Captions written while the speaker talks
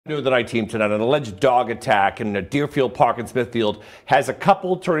New the night team tonight, an alleged dog attack in Deerfield Park in Smithfield has a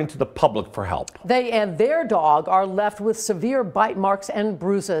couple turning to the public for help. They and their dog are left with severe bite marks and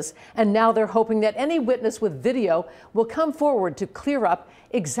bruises, and now they're hoping that any witness with video will come forward to clear up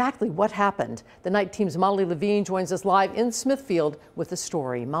exactly what happened. The night team's Molly Levine joins us live in Smithfield with the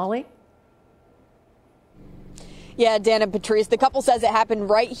story. Molly? Yeah, Dan and Patrice, the couple says it happened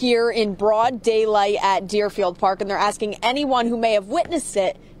right here in broad daylight at Deerfield Park, and they're asking anyone who may have witnessed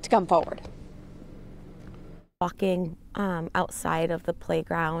it to come forward. Walking outside of the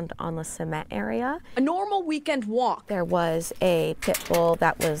playground on the cement area. A normal weekend walk. There was a pit bull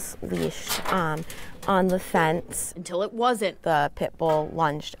that was leashed on the fence. Until it wasn't. The pit bull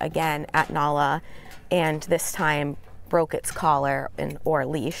lunged again at Nala, and this time broke its collar or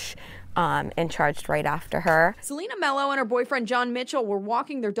leash. And charged right after her. Selena Mello and her boyfriend John Mitchell were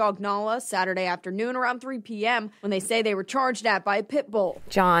walking their dog Nala Saturday afternoon around 3 p.m. when they say they were charged at by a pit bull.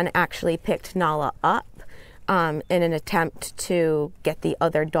 John actually picked Nala up in an attempt to get the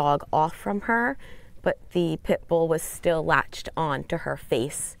other dog off from her, but the pit bull was still latched on to her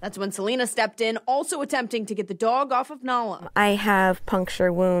face. That's when Selena stepped in, also attempting to get the dog off of Nala. I have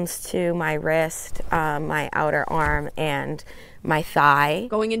puncture wounds to my wrist, my outer arm, and my thigh.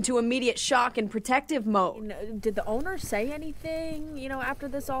 Going into immediate shock and protective mode. Did the owner say anything, after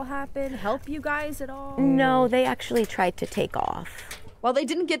this all happened? Help you guys at all? No, they actually tried to take off. While they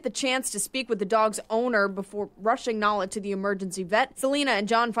didn't get the chance to speak with the dog's owner before rushing Nala to the emergency vet, Selena and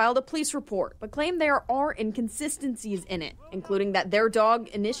John filed a police report, but claimed there are inconsistencies in it, including that their dog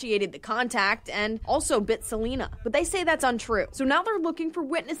initiated the contact and also bit Selena. But they say that's untrue. So now they're looking for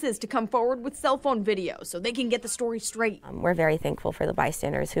witnesses to come forward with cell phone video so they can get the story straight. We're very thankful for the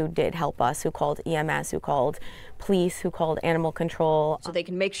bystanders who did help us, who called EMS, who called police, who called animal control. So they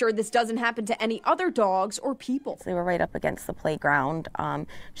can make sure this doesn't happen to any other dogs or people. They were right up against the playground.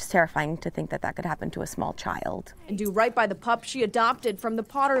 Just terrifying to think that that could happen to a small child. And do right by the pup she adopted from the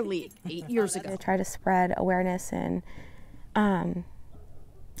Potter League 8 years ago. They try to spread awareness and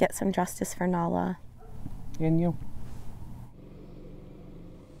get some justice for Nala. And you.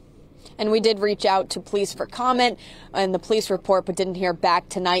 And we did reach out to police for comment in the police report, but didn't hear back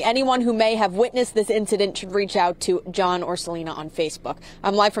tonight. Anyone who may have witnessed this incident should reach out to John or Selena on Facebook.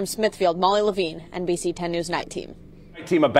 I'm live from Smithfield. Molly Levine, NBC 10 News Night Team. Team